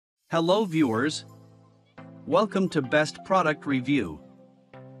Hello viewers. Welcome to Best Product Review.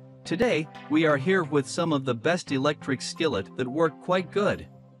 Today, we are here with some of the best electric skillet that work quite good.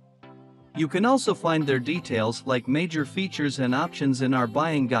 You can also find their details like major features and options in our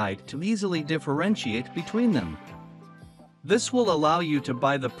buying guide to easily differentiate between them. This will allow you to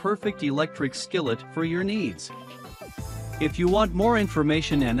buy the perfect electric skillet for your needs. If you want more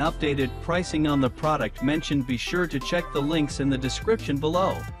information and updated pricing on the product mentioned, be sure to check the links in the description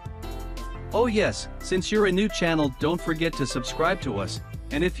below. Oh yes, since you're a new channel, don't forget to subscribe to us,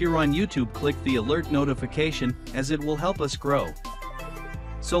 and if you're on YouTube, click the alert notification as it will help us grow.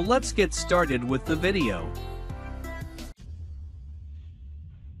 So let's get started with the video.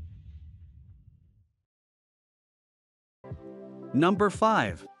 Number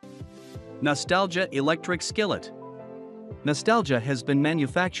 5. Nostalgia Electric Skillet. Nostalgia has been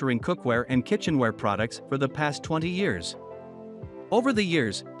manufacturing cookware and kitchenware products for the past 20 years. Over the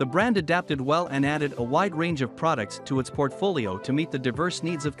years, the brand adapted well and added a wide range of products to its portfolio to meet the diverse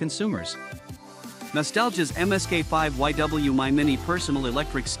needs of consumers. Nostalgia's MSK5YW MyMini Personal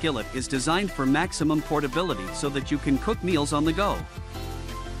Electric Skillet is designed for maximum portability so that you can cook meals on the go.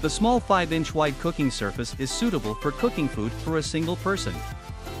 The small 5-inch wide cooking surface is suitable for cooking food for a single person.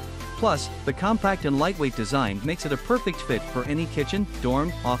 Plus, the compact and lightweight design makes it a perfect fit for any kitchen,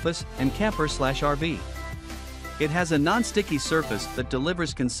 dorm, office, and camper/RV. It has a non-sticky surface that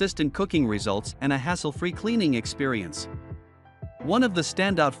delivers consistent cooking results and a hassle-free cleaning experience. One of the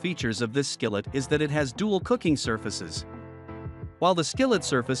standout features of this skillet is that it has dual cooking surfaces. While the skillet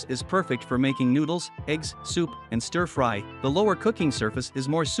surface is perfect for making noodles, eggs, soup, and stir-fry, the lower cooking surface is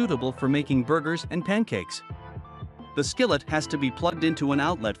more suitable for making burgers and pancakes. The skillet has to be plugged into an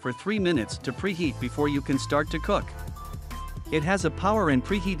outlet for 3 minutes to preheat before you can start to cook. It has a power and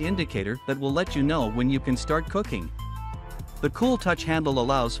preheat indicator that will let you know when you can start cooking. The cool touch handle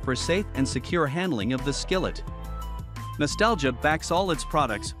allows for safe and secure handling of the skillet. Nostalgia backs all its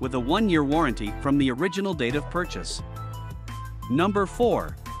products with a 1-year warranty from the original date of purchase. Number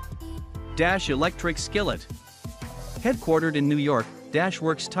 4. Dash Electric Skillet. Headquartered in New York, Dash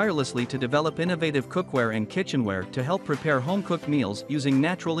works tirelessly to develop innovative cookware and kitchenware to help prepare home-cooked meals using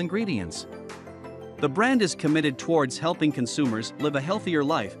natural ingredients. The brand is committed towards helping consumers live a healthier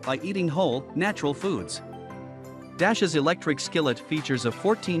life by eating whole, natural foods. Dash's electric skillet features a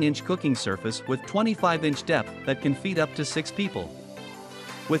 14-inch cooking surface with 25-inch depth that can feed up to 6 people.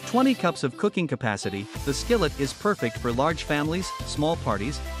 With 20 cups of cooking capacity, the skillet is perfect for large families, small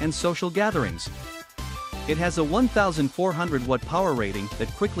parties, and social gatherings. It has a 1,400 watt power rating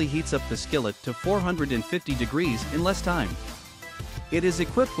that quickly heats up the skillet to 450 degrees in less time. It is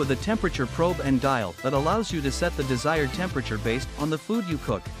equipped with a temperature probe and dial that allows you to set the desired temperature based on the food you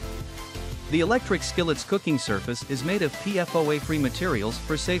cook. The electric skillet's cooking surface is made of PFOA-free materials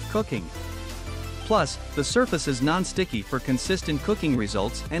for safe cooking. Plus, the surface is non-sticky for consistent cooking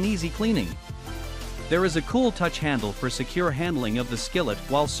results and easy cleaning. There is a cool touch handle for secure handling of the skillet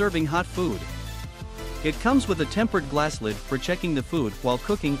while serving hot food. It comes with a tempered glass lid for checking the food while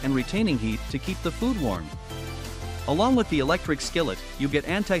cooking and retaining heat to keep the food warm. Along with the electric skillet, you get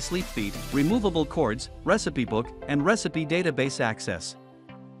anti-sleep feet, removable cords, recipe book, and recipe database access.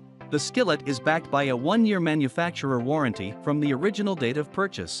 The skillet is backed by a 1-year manufacturer warranty from the original date of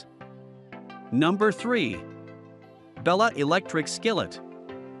purchase. Number 3. Bella Electric Skillet.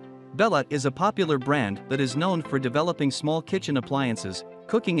 Bella is a popular brand that is known for developing small kitchen appliances,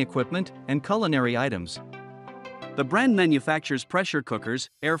 cooking equipment, and culinary items. The brand manufactures pressure cookers,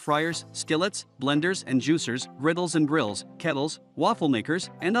 air fryers, skillets, blenders and juicers, griddles and grills, kettles, waffle makers,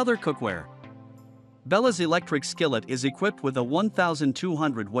 and other cookware. Bella's electric skillet is equipped with a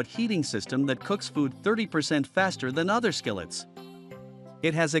 1,200 watt heating system that cooks food 30% faster than other skillets.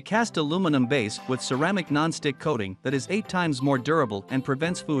 It has a cast aluminum base with ceramic non-stick coating that is 8 times more durable and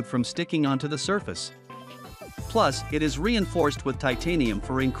prevents food from sticking onto the surface. Plus, it is reinforced with titanium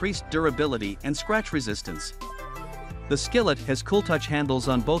for increased durability and scratch resistance. The skillet has cool touch handles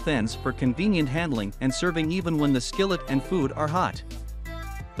on both ends for convenient handling and serving even when the skillet and food are hot.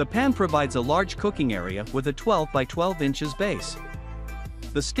 The pan provides a large cooking area with a 12 by 12 inches base.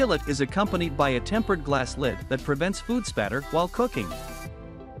 The skillet is accompanied by a tempered glass lid that prevents food spatter while cooking.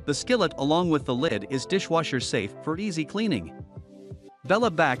 The skillet along with the lid is dishwasher safe for easy cleaning.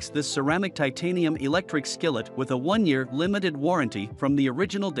 Bella backs this ceramic titanium electric skillet with a 1-year limited warranty from the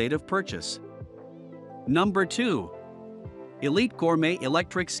original date of purchase. Number 2. Elite Gourmet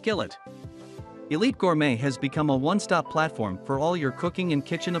Electric Skillet. Elite Gourmet has become a one-stop platform for all your cooking and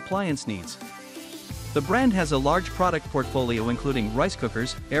kitchen appliance needs. The brand has a large product portfolio including rice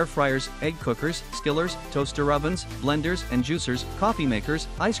cookers, air fryers, egg cookers, skillers, toaster ovens, blenders and juicers, coffee makers,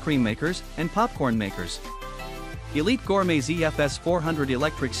 ice cream makers, and popcorn makers. Elite Gourmet ZFS 400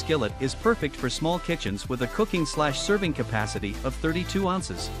 Electric Skillet is perfect for small kitchens with a cooking/serving capacity of 32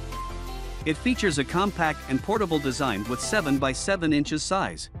 ounces. It features a compact and portable design with 7 by 7 inches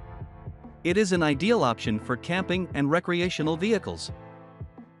size. It is an ideal option for camping and recreational vehicles.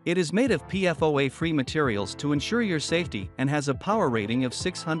 It is made of PFOA-free materials to ensure your safety and has a power rating of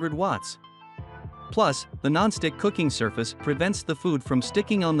 600 watts. Plus, the non-stick cooking surface prevents the food from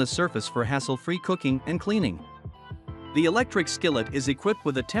sticking on the surface for hassle-free cooking and cleaning. The electric skillet is equipped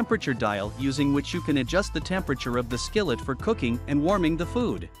with a temperature dial using which you can adjust the temperature of the skillet for cooking and warming the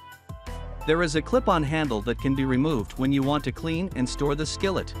food. There is a clip-on handle that can be removed when you want to clean and store the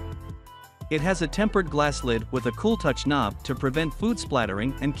skillet. It has a tempered glass lid with a cool touch knob to prevent food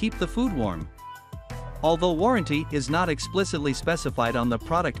splattering and keep the food warm. Although warranty is not explicitly specified on the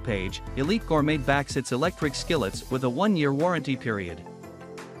product page, Elite Gourmet backs its electric skillets with a 1-year warranty period.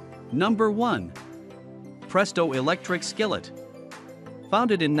 Number 1. Presto Electric Skillet.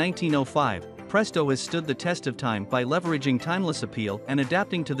 Founded in 1905, Presto has stood the test of time by leveraging timeless appeal and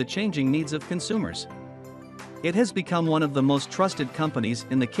adapting to the changing needs of consumers. It has become one of the most trusted companies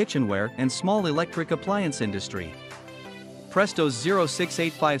in the kitchenware and small electric appliance industry. Presto's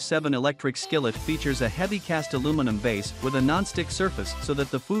 06857 electric skillet features a heavy cast aluminum base with a non-stick surface so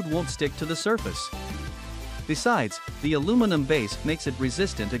that the food won't stick to the surface. Besides, the aluminum base makes it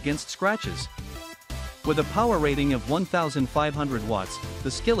resistant against scratches. With a power rating of 1,500 watts,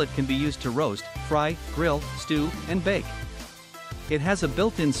 the skillet can be used to roast, fry, grill, stew, and bake. It has a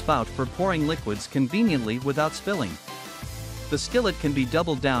built-in spout for pouring liquids conveniently without spilling. The skillet can be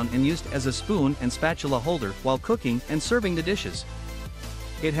doubled down and used as a spoon and spatula holder while cooking and serving the dishes.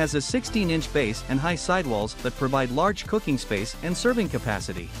 It has a 16-inch base and high sidewalls that provide large cooking space and serving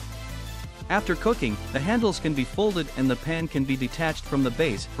capacity. After cooking, the handles can be folded and the pan can be detached from the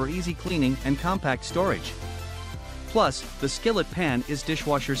base for easy cleaning and compact storage. Plus, the skillet pan is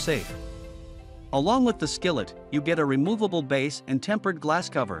dishwasher safe. Along with the skillet, you get a removable base and tempered glass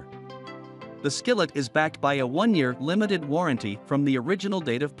cover. The skillet is backed by a 1-year limited warranty from the original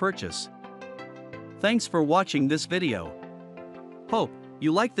date of purchase. Thanks for watching this video. Hope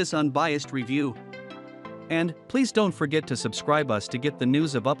you like this unbiased review. And please don't forget to subscribe us to get the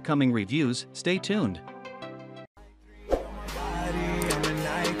news of upcoming reviews. Stay tuned.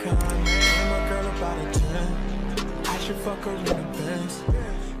 Fuck her in the Benz.